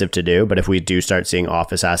expensive to do. But if we do start seeing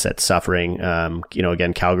office assets suffering,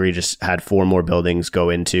 again, Calgary just had 4 more buildings go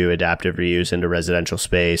into adaptive reuse into residential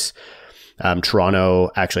space.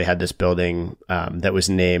 Toronto actually had this building that was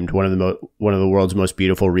named one of the world's most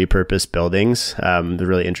beautiful repurposed buildings. The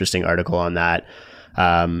really interesting article on that.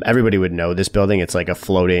 Everybody would know this building. It's like a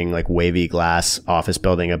floating, like wavy glass office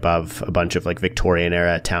building above a bunch of like Victorian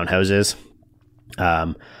era townhouses.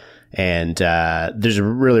 And there's a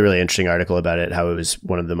really, really interesting article about it, how it was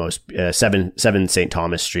one of the most 7 St.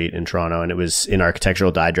 Thomas Street in Toronto, and it was in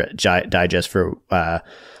Architectural Digest for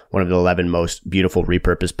one of the 11 most beautiful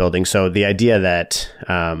repurposed buildings. So the idea that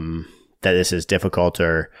that this is difficult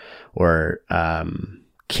or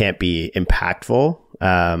can't be impactful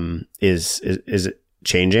is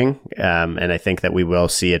changing. And I think that we will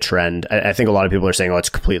see a trend. I think a lot of people are saying, oh, it's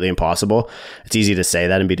completely impossible. It's easy to say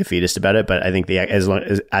that and be defeatist about it. But I think as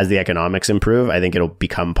the economics improve, I think it'll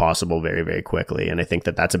become possible very, very quickly. And I think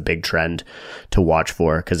that that's a big trend to watch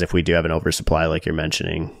for, because if we do have an oversupply, like you're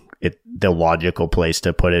mentioning, the logical place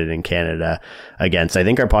to put it in Canada against. I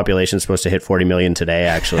think our population is supposed to hit 40 million today,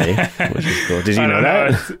 actually, which is cool. Did you know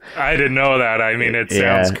that? I didn't know that. I mean, it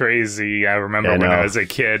sounds crazy. I remember when I was a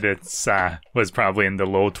kid, it was probably in the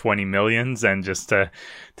low 20 millions, and just to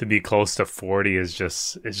be close to 40 is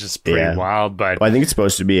just pretty wild. But I think it's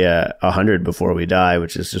supposed to be 100 before we die,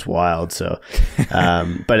 which is just wild. So,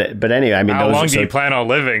 but anyway, I mean, how long do you plan on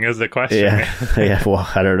living is the question. Yeah. Well,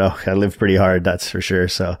 I don't know. I live pretty hard, that's for sure.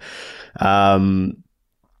 So,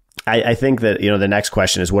 I think that, the next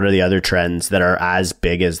question is, what are the other trends that are as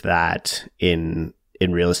big as that in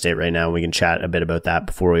real estate right now? We can chat a bit about that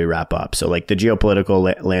before we wrap up. So like the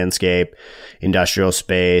geopolitical landscape, industrial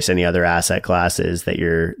space, any other asset classes that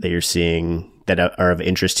you're seeing that are of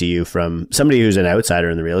interest to you from somebody who's an outsider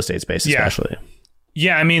in the real estate space, especially.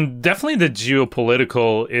 Yeah, I mean, definitely the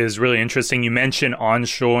geopolitical is really interesting. You mentioned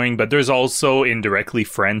onshoring, but there's also indirectly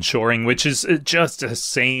friendshoring, which is just the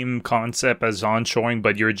same concept as onshoring,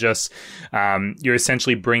 but you're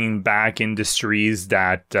essentially bringing back industries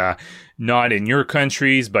that not in your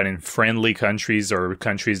countries, but in friendly countries or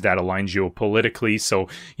countries that align geopolitically. So,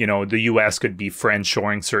 the US could be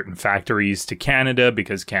friendshoring certain factories to Canada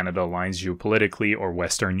because Canada aligns geopolitically, or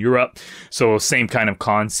Western Europe. So same kind of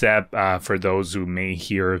concept for those who may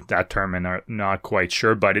hear that term and are not quite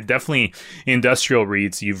sure, but it definitely, industrial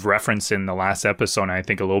REITs you've referenced in the last episode, and I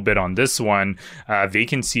think a little bit on this one,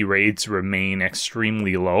 vacancy rates remain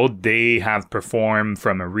extremely low. They have performed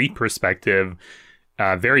from a REIT perspective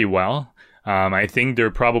very well. I think they're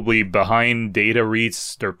probably behind data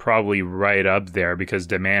REITs. They're probably right up there because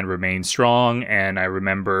demand remains strong. And I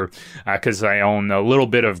remember, because I own a little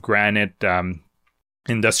bit of Granite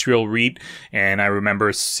Industrial REIT, and I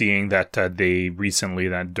remember seeing that that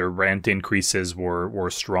their rent increases were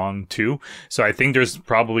strong too. So I think there's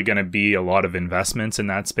probably going to be a lot of investments in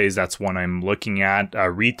that space. That's one I'm looking at.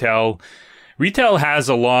 Retail has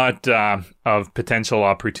a lot of potential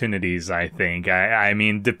opportunities, I think. I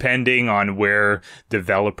mean, depending on where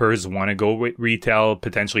developers want to go with retail,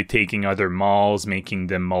 potentially taking other malls, making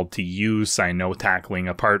them multi-use. I know tackling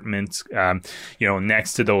apartments,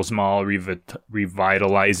 next to those malls,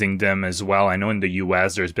 revitalizing them as well. I know in the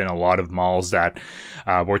US, there's been a lot of malls that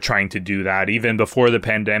were trying to do that even before the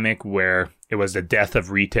pandemic, where it was the death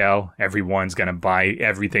of retail. Everyone's going to buy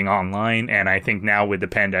everything online. And I think now with the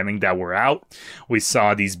pandemic that we're out, we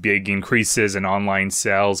saw these big increases in online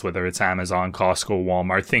sales, whether it's Amazon, Costco,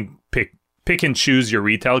 Walmart. Pick and choose your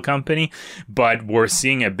retail company, but we're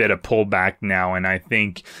seeing a bit of pullback now. And I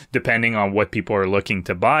think depending on what people are looking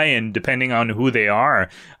to buy and depending on who they are,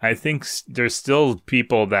 I think there's still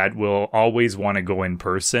people that will always want to go in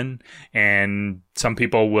person, and some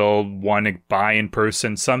people will want to buy in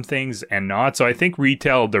person some things and not. So I think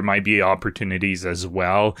retail, there might be opportunities as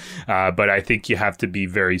well. But I think you have to be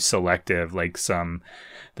very selective, like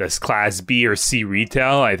this class B or C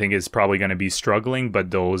retail, I think is probably going to be struggling,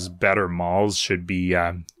 but those better malls should be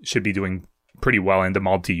doing pretty well in the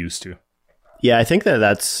multi-use too. Yeah, I think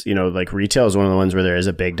that's, like retail is one of the ones where there is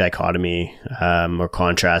a big dichotomy or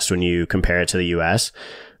contrast when you compare it to the US.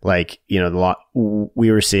 Like, we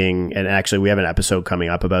were seeing, and actually we have an episode coming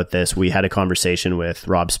up about this. We had a conversation with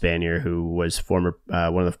Rob Spanier, who was former,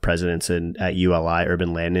 one of the presidents at ULI,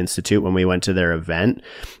 Urban Land Institute, when we went to their event.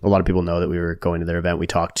 A lot of people know that we were going to their event. We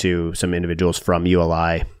talked to some individuals from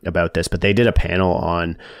ULI about this, but they did a panel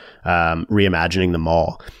on reimagining the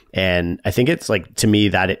mall. And I think it's like, to me,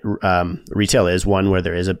 that retail is one where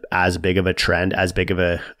there is as big of a trend, as big of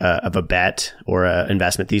a bet or a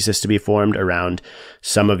investment thesis to be formed around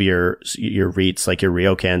some of your REITs, like your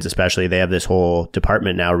RioCans, especially. They have this whole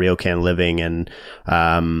department now, RioCan Living, and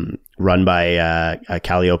run by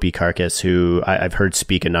Calliope Carcass, who I've heard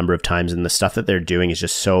speak a number of times, and the stuff that they're doing is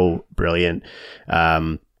just so brilliant.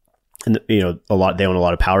 And they own a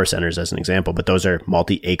lot of power centers as an example, but those are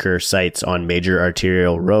multi-acre sites on major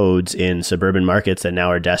arterial roads in suburban markets that now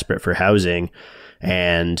are desperate for housing,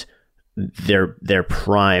 and they're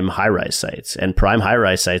prime high-rise sites. And prime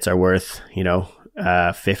high-rise sites are worth, $50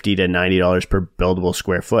 to $90 per buildable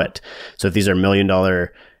square foot. So if these are $1 million,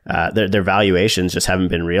 their valuations just haven't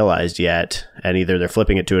been realized yet, and either they're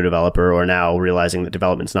flipping it to a developer or now realizing that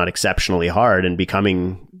development's not exceptionally hard and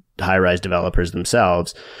becoming high-rise developers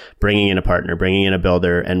themselves, bringing in a partner, bringing in a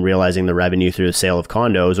builder, and realizing the revenue through the sale of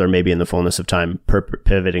condos, or maybe in the fullness of time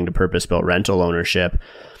pivoting to purpose-built rental ownership,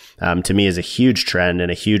 to me is a huge trend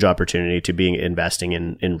and a huge opportunity to be investing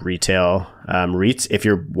in retail REITs. If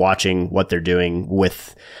you're watching what they're doing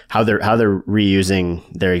with how they're reusing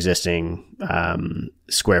their existing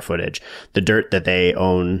square footage, the dirt that they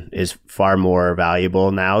own is far more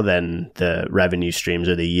valuable now than the revenue streams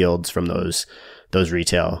or the yields from those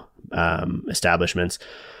retail establishments.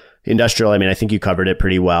 Industrial, I think you covered it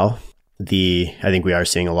pretty well. I think we are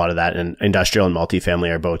seeing a lot of that, and industrial and multifamily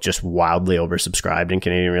are both just wildly oversubscribed in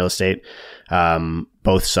Canadian real estate.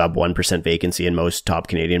 Both sub 1% vacancy in most top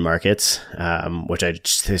Canadian markets, which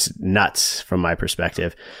is nuts from my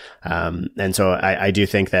perspective. And so I do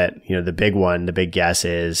think that, the big guess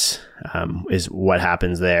is what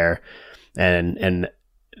happens there, and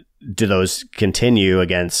do those continue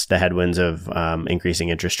against the headwinds of increasing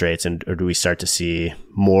interest rates, or do we start to see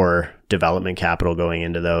more development capital going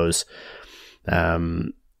into those?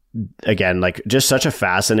 Again, like just such a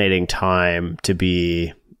fascinating time to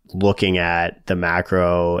be looking at the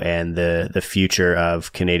macro and the future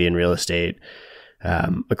of Canadian real estate.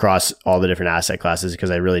 across all the different asset classes,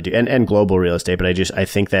 because I really do, and global real estate. But I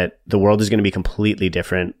think that the world is going to be completely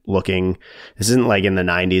different looking. This isn't like in the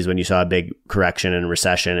 90s when you saw a big correction and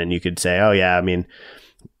recession and you could say, oh yeah, I mean,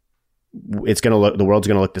 the world's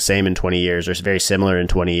going to look the same in 20 years or very similar in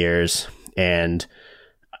 20 years. And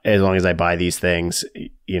as long as I buy these things,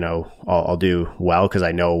 I'll do well because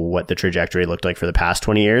I know what the trajectory looked like for the past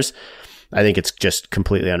 20 years. I think it's just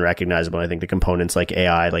completely unrecognizable. I think the components like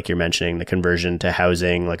AI, like you're mentioning, the conversion to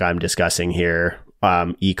housing, like I'm discussing here,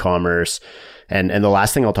 e-commerce. And the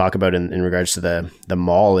last thing I'll talk about in regards to the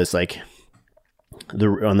mall is like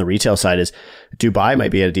on the retail side is Dubai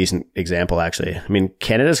might be a decent example, actually. I mean,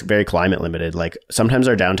 Canada's very climate limited. Like sometimes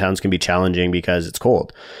our downtowns can be challenging because it's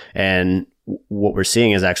cold. And what we're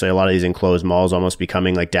seeing is actually a lot of these enclosed malls almost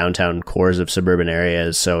becoming like downtown cores of suburban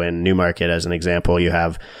areas. So in Newmarket, as an example, you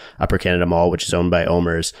have Upper Canada Mall, which is owned by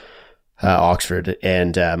OMERS, Oxford.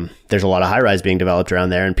 And there's a lot of high-rise being developed around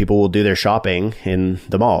there, and people will do their shopping in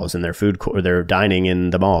the malls and their dining in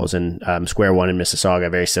the malls. And Square One in Mississauga, a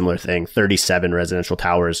very similar thing, 37 residential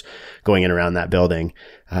towers going in around that building.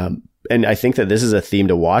 And I think that this is a theme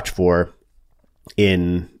to watch for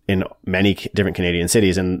in many different Canadian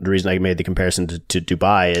cities. And the reason I made the comparison to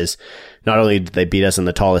Dubai is not only did they beat us in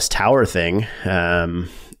the tallest tower thing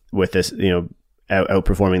with this,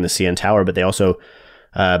 outperforming the CN Tower, but they also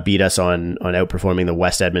beat us on outperforming the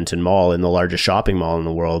West Edmonton Mall and the largest shopping mall in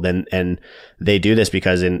the world. And they do this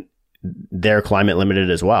because they're climate limited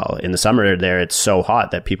as well. In the summer there, it's so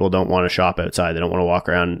hot that people don't want to shop outside. They don't want to walk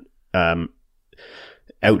around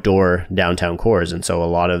outdoor downtown cores. And so a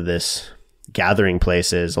lot of this gathering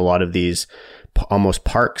places, a lot of these almost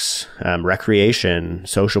parks, recreation,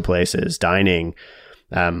 social places, dining,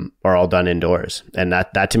 are all done indoors. And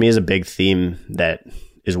that to me is a big theme that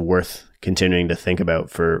is worth continuing to think about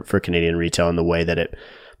for Canadian retail, and the way that it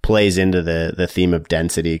plays into the theme of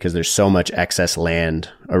density, because there's so much excess land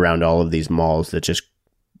around all of these malls that's just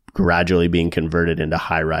gradually being converted into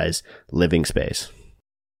high-rise living space.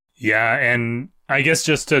 Yeah, and I guess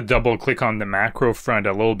just to double click on the macro front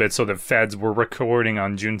a little bit. So the Feds were recording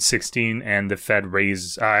on June 16, and the Fed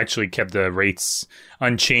actually kept the rates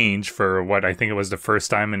unchanged for what I think it was the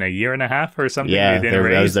first time in a year and a half or something. Yeah,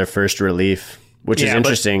 that was their first relief, which is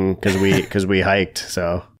interesting because we hiked.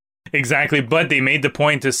 So exactly, but they made the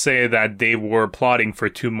point to say that they were plotting for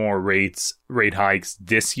 2 more rate hikes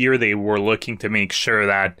this year. They were looking to make sure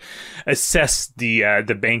that assess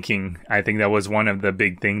the banking. I think that was one of the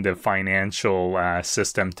big thing, the financial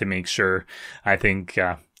system, to make sure. I think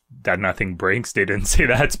that nothing breaks. They didn't say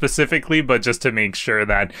that specifically, but just to make sure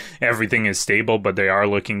that everything is stable. But they are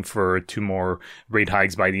looking for 2 more rate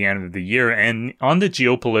hikes by the end of the year. And on the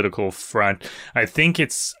geopolitical front, I think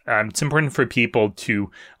it's important for people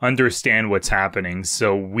to understand what's happening.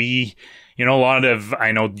 So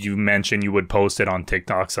I know you mentioned you would post it on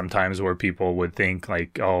TikTok sometimes, where people would think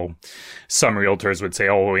like, oh, some realtors would say,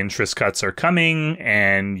 oh, interest cuts are coming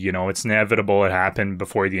and, it's inevitable. It happened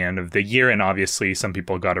before the end of the year. And obviously some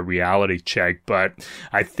people got a reality check. But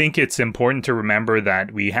I think it's important to remember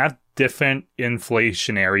that we have different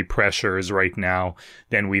inflationary pressures right now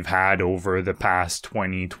than we've had over the past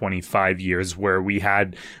 20-25 years, where we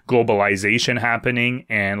had globalization happening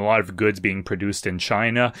and a lot of goods being produced in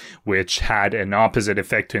China, which had an opposite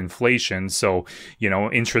effect to inflation. So,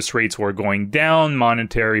 interest rates were going down,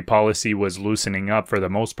 monetary policy was loosening up for the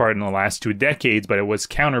most part in the last 2 decades, but it was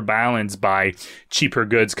counterbalanced by cheaper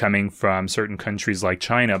goods coming from certain countries like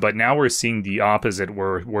China. But now we're seeing the opposite.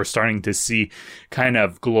 We're starting to see kind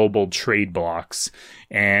of global trade blocks.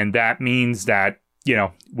 And that means that,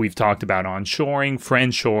 we've talked about onshoring,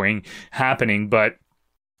 friendshoring happening, but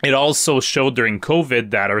it also showed during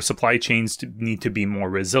COVID that our supply chains need to be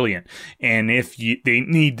more resilient. And if they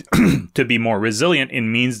need to be more resilient, it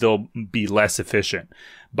means they'll be less efficient.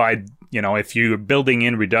 If you're building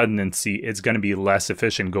in redundancy, it's going to be less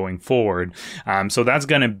efficient going forward. So that's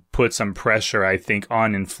going to put some pressure, I think,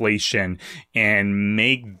 on inflation and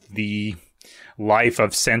make the life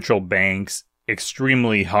of central banks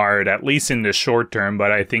extremely hard, at least in the short term,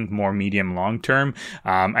 but I think more medium long term.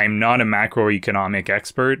 I'm not a macroeconomic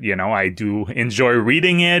expert. I do enjoy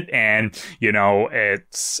reading it, and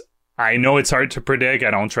I know it's hard to predict.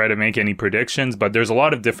 I don't try to make any predictions, but there's a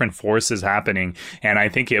lot of different forces happening, and I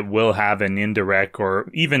think it will have an indirect or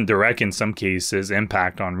even direct in some cases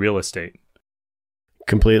impact on real estate.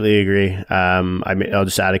 Completely agree. I mean, I'll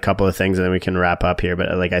just add a couple of things and then we can wrap up here.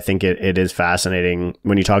 But like, I think it is fascinating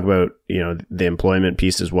when you talk about, the employment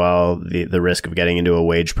piece as well, the risk of getting into a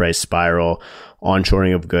wage price spiral.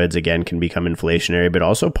 Onshoring of goods, again, can become inflationary, but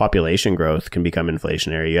also population growth can become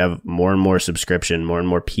inflationary. You have more and more subscription, more and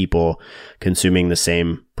more people consuming the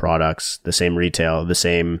same products, the same retail, the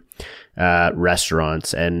same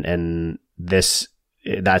restaurants, and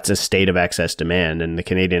that's a state of excess demand. And the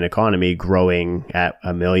Canadian economy growing at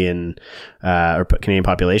 1 million, or Canadian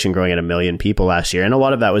population growing at 1 million people last year. And a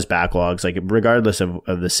lot of that was backlogs. Like, regardless of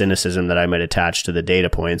the cynicism that I might attach to the data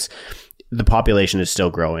points, the population is still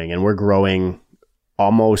growing, and we're growing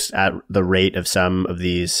almost at the rate of some of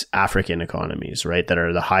these African economies, right? That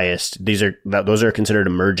are the highest. Those are considered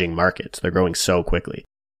emerging markets. They're growing so quickly.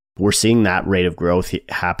 We're seeing that rate of growth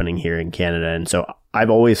happening here in Canada. And so I've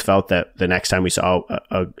always felt that the next time we saw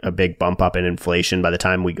a big bump up in inflation, by the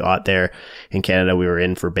time we got there in Canada, we were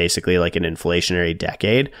in for basically like an inflationary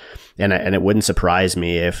decade. And it wouldn't surprise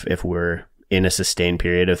me if we're in a sustained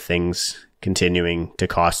period of things continuing to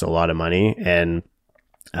cost a lot of money. And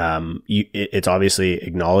it's obviously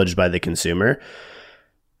acknowledged by the consumer.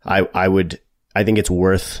 I think it's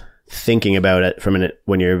worth thinking about it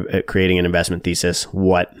when you're creating an investment thesis,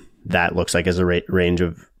 what that looks like as a range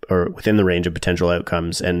of, or within the range of potential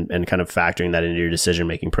outcomes, and kind of factoring that into your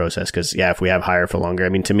decision-making process. Because if we have higher for longer, I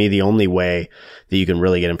mean, to me, the only way that you can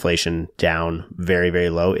really get inflation down very, very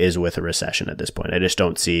low is with a recession at this point. I just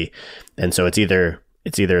don't see. And so it's either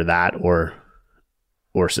that or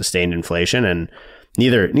sustained inflation, and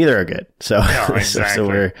neither are good. So, no, exactly.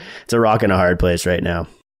 So it's a rock and a hard place right now.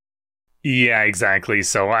 Yeah, exactly.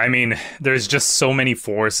 So, I mean, there's just so many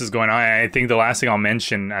forces going on. I think the last thing I'll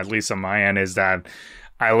mention, at least on my end, is that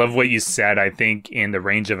I love what you said. I think in the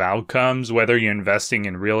range of outcomes, whether you're investing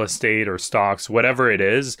in real estate or stocks, whatever it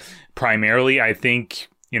is, primarily, I think,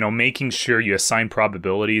 making sure you assign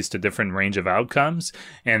probabilities to different range of outcomes,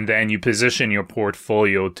 and then you position your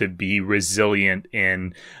portfolio to be resilient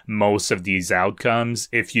in most of these outcomes.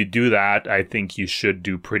 If you do that, I think you should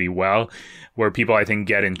do pretty well. Where people, I think,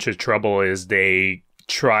 get into trouble is they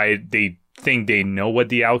think they know what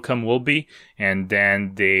the outcome will be, and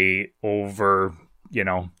then they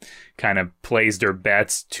kind of place their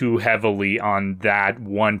bets too heavily on that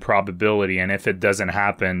one probability. And if it doesn't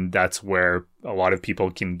happen, that's where a lot of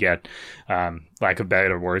people can get, lack of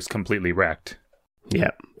better words, completely wrecked.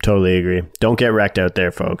 Yeah, totally agree. Don't get wrecked out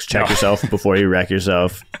there, folks. Check yourself before you wreck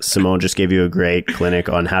yourself. Simone just gave you a great clinic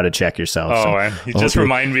on how to check yourself. Oh, and you just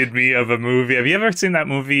reminded me of a movie. Have you ever seen that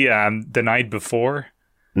movie, The Night Before?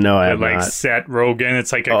 No, I have not. Seth Rogen.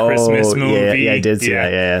 It's like a Christmas movie. Yeah, I did see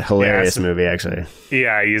that. Yeah, hilarious movie, actually.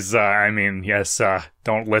 Yeah, he's,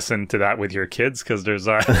 don't listen to that with your kids, because there's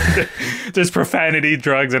there's profanity,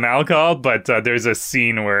 drugs, and alcohol, but there's a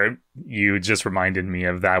scene where you just reminded me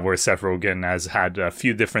of that, where Seth Rogen has had a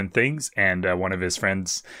few different things, and one of his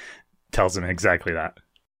friends tells him exactly that.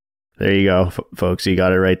 There you go, folks. You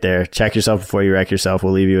got it right there. Check yourself before you wreck yourself.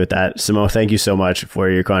 We'll leave you with that. Simone, thank you so much for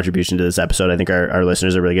your contribution to this episode. I think our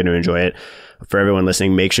listeners are really going to enjoy it. For everyone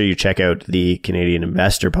listening, make sure you check out the Canadian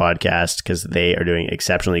Investor podcast, because they are doing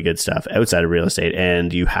exceptionally good stuff outside of real estate.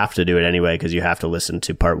 And you have to do it anyway, because you have to listen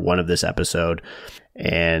to part 1 of this episode.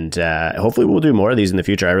 And hopefully we'll do more of these in the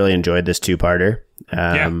future. I really enjoyed this 2-parter.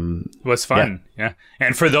 It was fun. Yeah.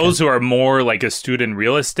 And for those who are more like a student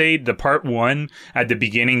real estate, the part 1 at the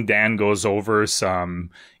beginning, Dan goes over some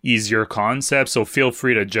easier concepts. So feel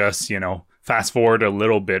free to just, fast forward a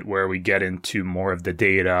little bit where we get into more of the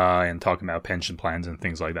data and talking about pension plans and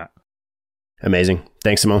things like that. Amazing.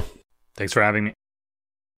 Thanks, Simone. Thanks for having me.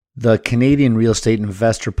 The Canadian Real Estate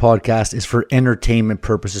Investor podcast is for entertainment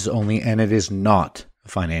purposes only, and it is not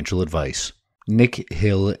financial advice. Nick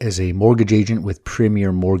Hill is a mortgage agent with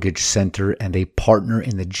Premier Mortgage Center and a partner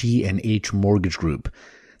in the G&H Mortgage Group.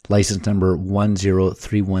 License number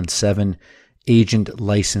 10317, agent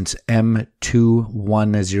license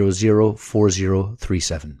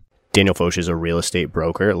M21004037. Daniel Foch is a real estate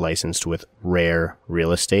broker licensed with Rare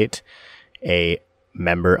Real Estate, a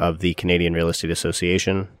member of the Canadian Real Estate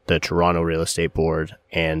Association, the Toronto Real Estate Board,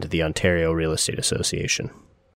 and the Ontario Real Estate Association.